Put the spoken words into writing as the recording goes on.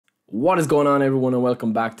What is going on, everyone, and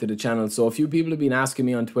welcome back to the channel. So a few people have been asking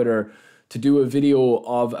me on Twitter to do a video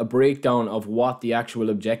of a breakdown of what the actual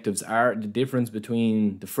objectives are, the difference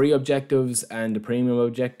between the free objectives and the premium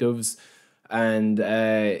objectives. And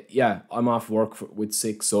yeah, I'm off work with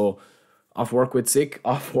sick, so off work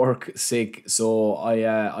sick. So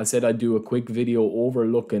I said I'd do a quick video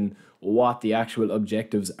overlooking what the actual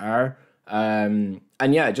objectives are.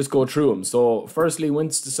 And yeah, just go through them. So firstly,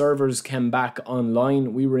 once the servers came back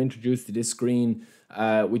online, we were introduced to this screen,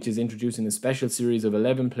 which is introducing a special series of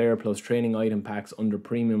 11 player plus training item packs under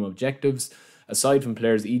premium objectives. Aside from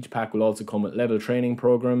players, each pack will also come with level training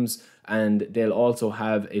programs, and they'll also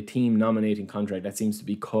have a team nominating contract that seems to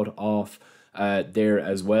be cut off there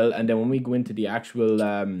as well. And then when we go into the actual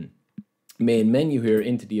main menu here,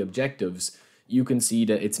 into the objectives, you can see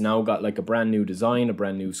that it's now got like a brand new design, a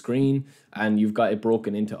brand new screen, and you've got it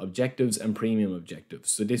broken into objectives and premium objectives.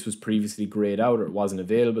 So this was previously grayed out, or it wasn't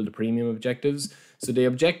available, the premium objectives. So the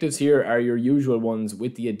objectives here are your usual ones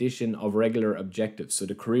with the addition of regular objectives. So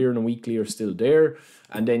the career and weekly are still there.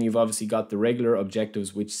 And then you've obviously got the regular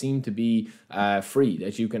objectives, which seem to be free,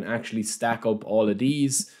 that you can actually stack up all of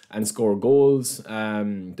these and score goals.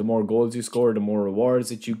 The more goals you score, the more rewards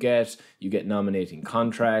that you get. You get nominating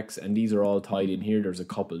contracts, and these are all tied in here. There's a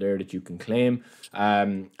couple there that you can claim.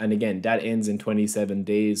 And again, that ends in 27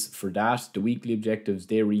 days for that. The weekly objectives,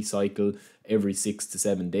 they recycle every 6 to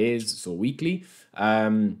 7 days, so weekly.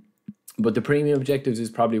 But the premium objectives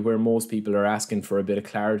is probably where most people are asking for a bit of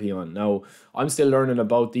clarity on. Now, I'm still learning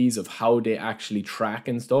about these, of how they actually track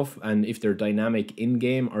and stuff, and if they're dynamic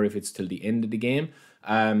in-game or if it's till the end of the game.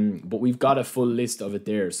 But we've got a full list of it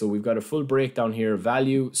there. So we've got a full breakdown here: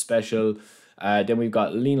 value, special. Then we've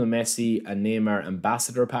got Lionel Messi and Neymar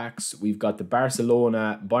ambassador packs. We've got the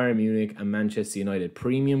Barcelona, Bayern Munich and Manchester United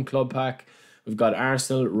premium club pack. We've got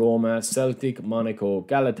Arsenal, Roma, Celtic, Monaco,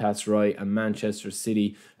 Galatasaray and Manchester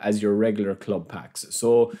City as your regular club packs.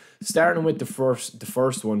 So starting with the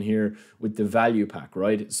first one here with the value pack,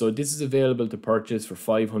 right? So this is available to purchase for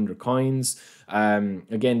 500 coins.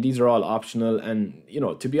 Again, these are all optional, and you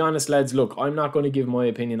know, to be honest, lads, look, I'm not going to give my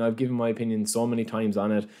opinion. I've given my opinion so many times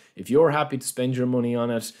on it. If you're happy to spend your money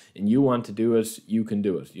on it and you want to do it, you can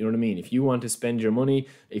do it. You know what I mean? If you want to spend your money,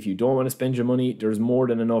 if you don't want to spend your money, there's more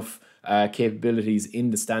than enough capabilities in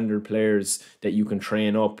the standard players that you can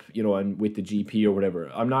train up, you know, and with the GP or whatever.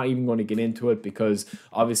 I'm not even going to get into it, because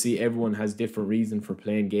obviously everyone has different reason for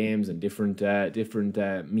playing games and different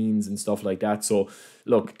means and stuff like that. So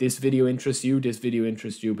look, this video interests you,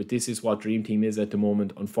 but this is what Dream Team is at the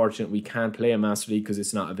moment. Unfortunately, we can't play a Master League because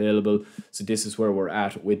it's not available. So this is where we're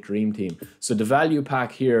at with Dream Team. So the value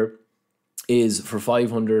pack here is for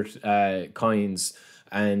 500 coins,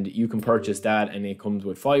 and you can purchase that, and it comes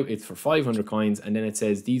with it's for 500 coins, and then it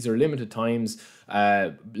says these are limited times,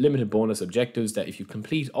 limited bonus objectives, that if you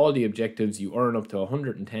complete all the objectives, you earn up to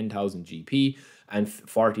 110,000 GP and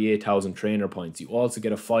 48,000 trainer points. You also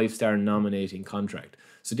get a 5-star nominating contract.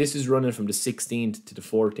 So this is running from the 16th to the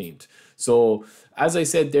 14th. So as I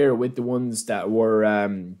said there, with the ones that were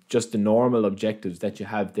just the normal objectives that you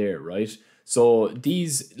have there, right? So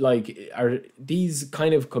these these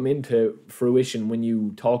kind of come into fruition when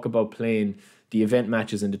you talk about playing the event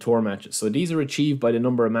matches and the tour matches. So these are achieved by the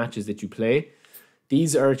number of matches that you play.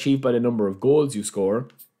 These are achieved by the number of goals you score.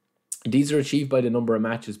 These are achieved by the number of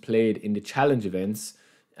matches played in the challenge events,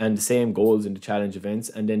 and the same goals in the challenge events.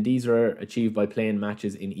 And then these are achieved by playing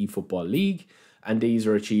matches in eFootball League, and these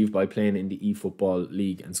are achieved by playing in the eFootball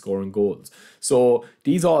League and scoring goals. So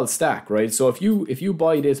these all stack, right? So if you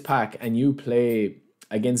buy this pack and you play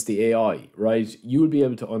against the AI, right, you'll be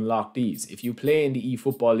able to unlock these. If you play in the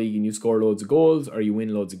eFootball League and you score loads of goals, or you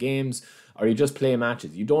win loads of games, or you just play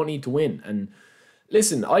matches, you don't need to win. And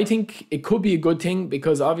listen, I think it could be a good thing,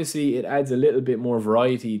 because obviously it adds a little bit more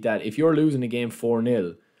variety, that if you're losing a game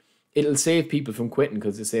 4-0, it'll save people from quitting,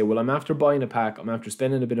 because they say, well, I'm after buying a pack, I'm after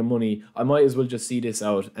spending a bit of money, I might as well just see this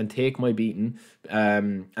out and take my beating,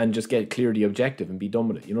 and just clear the objective and be done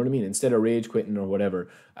with it. You know what I mean? Instead of rage quitting or whatever,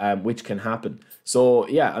 which can happen. So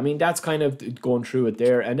yeah, I mean, that's kind of going through it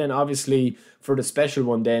there. And then obviously for the special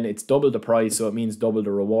one, then it's double the price, so it means double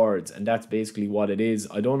the rewards, and that's basically what it is.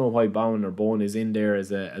 I don't know why Bowen or Bone is in there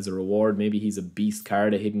as a reward. Maybe he's a beast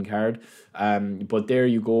card, a hidden card. But there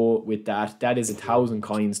you go with that. That is 1,000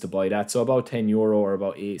 coins to buy that, so about €10 or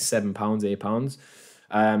about £7, £8.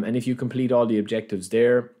 And if you complete all the objectives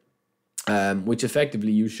there, which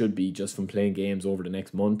effectively you should be just from playing games over the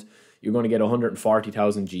next month, you're going to get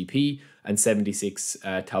 140,000 GP and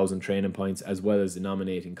 76,000 training points, as well as the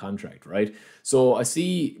nominating contract, right? So I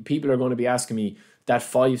see people are going to be asking me, that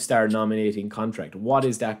 5-star nominating contract. What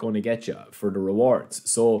is that going to get you for the rewards?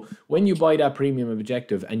 So when you buy that premium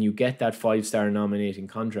objective and you get that 5-star nominating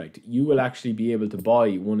contract, you will actually be able to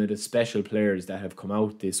buy one of the special players that have come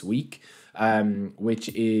out this week, which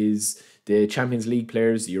is the Champions League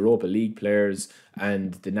players, the Europa League players,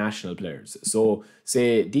 and the national players. So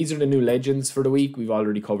say these are the new legends for the week. We've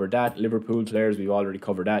already covered that. Liverpool players, we've already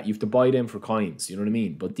covered that. You have to buy them for coins, you know what I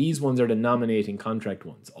mean? But these ones are the nominating contract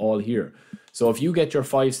ones, all here. So if you get your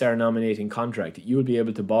 5-star nominating contract, you'll be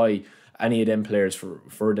able to buy any of them players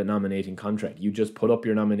for the nominating contract. You just put up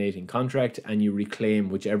your nominating contract and you reclaim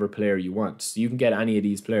whichever player you want. So you can get any of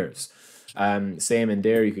these players. Same in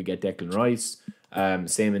there, you could get Declan Rice.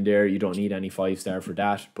 Same in there, you don't need any 5-star for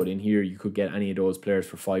that, but in here you could get any of those players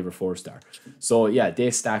for 5 or 4-star. So yeah,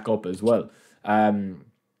 they stack up as well.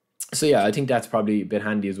 So yeah, I think that's probably a bit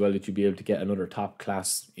handy as well, that you'd be able to get another top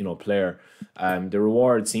class, you know, player. The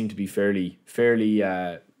rewards seem to be fairly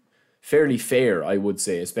fair, I would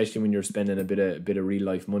say, especially when you're spending a bit of real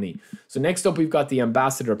life money. So next up, we've got the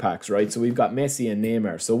ambassador packs, right? So we've got Messi and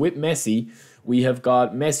Neymar. So with Messi, we have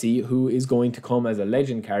got Messi, who is going to come as a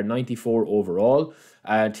legend card, 94 overall.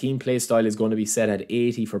 Team play style is going to be set at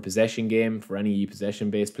 80 for possession game for any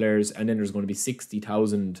possession-based players. And then there's going to be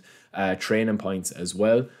 60,000 training points as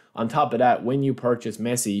well. On top of that, when you purchase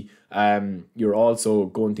Messi, you're also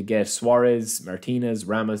going to get Suarez, Martinez,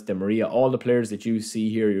 Ramos, Di Maria, all the players that you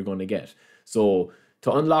see here you're going to get. So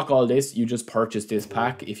to unlock all this, you just purchase this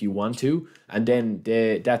pack if you want to, and then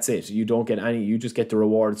that's it. You don't get any, you just get the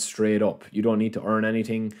rewards straight up. You don't need to earn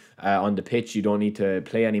anything on the pitch. You don't need to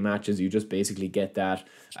play any matches. You just basically get that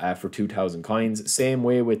for 2,000 coins. Same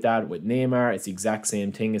way with that with Neymar. It's the exact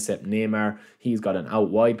same thing, except Neymar, he's got an out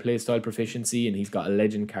wide playstyle proficiency and he's got a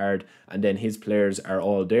legend card, and then his players are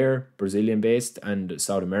all there, Brazilian based and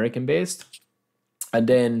South American based. And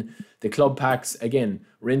then the club packs, again,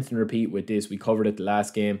 rinse and repeat with this. We covered it the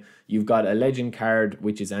last game. You've got a legend card,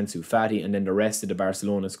 which is Ansu Fati, and then the rest of the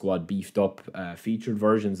Barcelona squad beefed up featured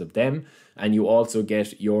versions of them. And you also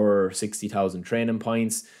get your 60,000 training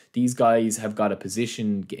points. These guys have got a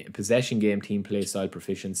possession game team play style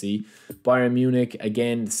proficiency. Bayern Munich,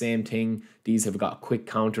 again, the same thing. These have got quick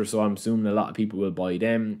counter, so I'm assuming a lot of people will buy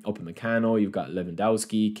them. Up in Meccano, you've got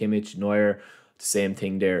Lewandowski, Kimmich, Neuer. Same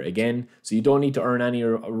thing there again. So you don't need to earn any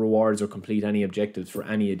rewards or complete any objectives for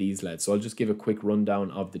any of these lads. So I'll just give a quick rundown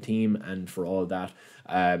of the team and for all that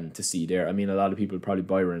to see there. I mean, a lot of people probably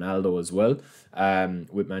buy Ronaldo as well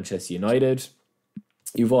with Manchester United.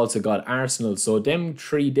 You've also got Arsenal. So them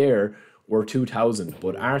three there were 2,000,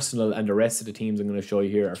 but Arsenal and the rest of the teams I'm going to show you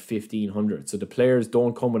here are 1,500. So the players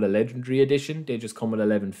don't come with a legendary edition, they just come with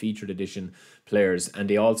 11 featured edition players, and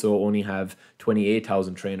they also only have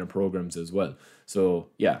 28,000 trainer programs as well. So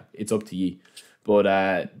yeah, it's up to you.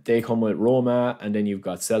 But they come with Roma, and then you've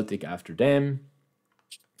got Celtic after them,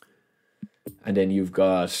 and then you've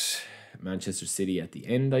got Manchester City at the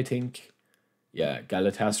end, I think. Yeah,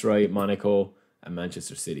 Galatasaray, Monaco, and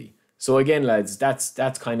Manchester City. So again, lads,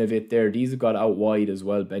 that's kind of it there. These have got out wide as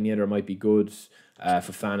well. Ben Yedder might be good.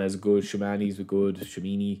 Fofana's good. Shumani's good.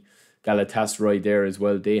 Shumini. Galatasaray there as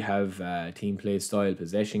well. They have team play style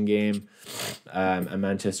possession game. And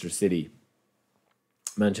Manchester City.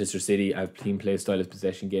 Manchester City have team play style as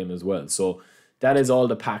possession game as well. So that is all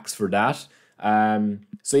the packs for that.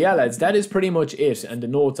 So yeah, lads, that is pretty much it. And the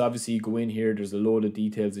notes, obviously, you go in here. There's a load of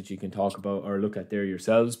details that you can talk about or look at there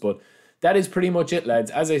yourselves. But that is pretty much it,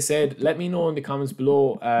 lads. As I said, let me know in the comments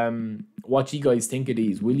below what you guys think of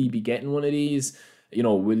these. Will you be getting one of these? You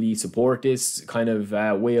know, will you support this kind of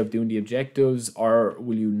way of doing the objectives, or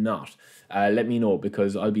will you not? Let me know,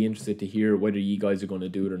 because I'll be interested to hear whether you guys are going to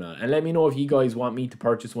do it or not. And let me know if you guys want me to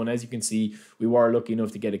purchase one. As you can see, we were lucky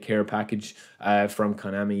enough to get a care package from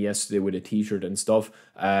Konami yesterday with a t-shirt and stuff.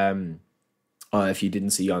 If you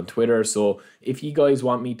didn't see on Twitter. So if you guys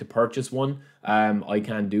want me to purchase one, I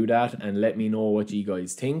can do that, and let me know what you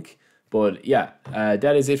guys think. But yeah,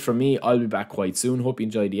 that is it from me. I'll be back quite soon. Hope you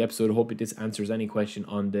enjoyed the episode. Hope this answers any question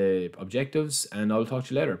on the objectives, and I'll talk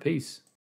to you later. Peace.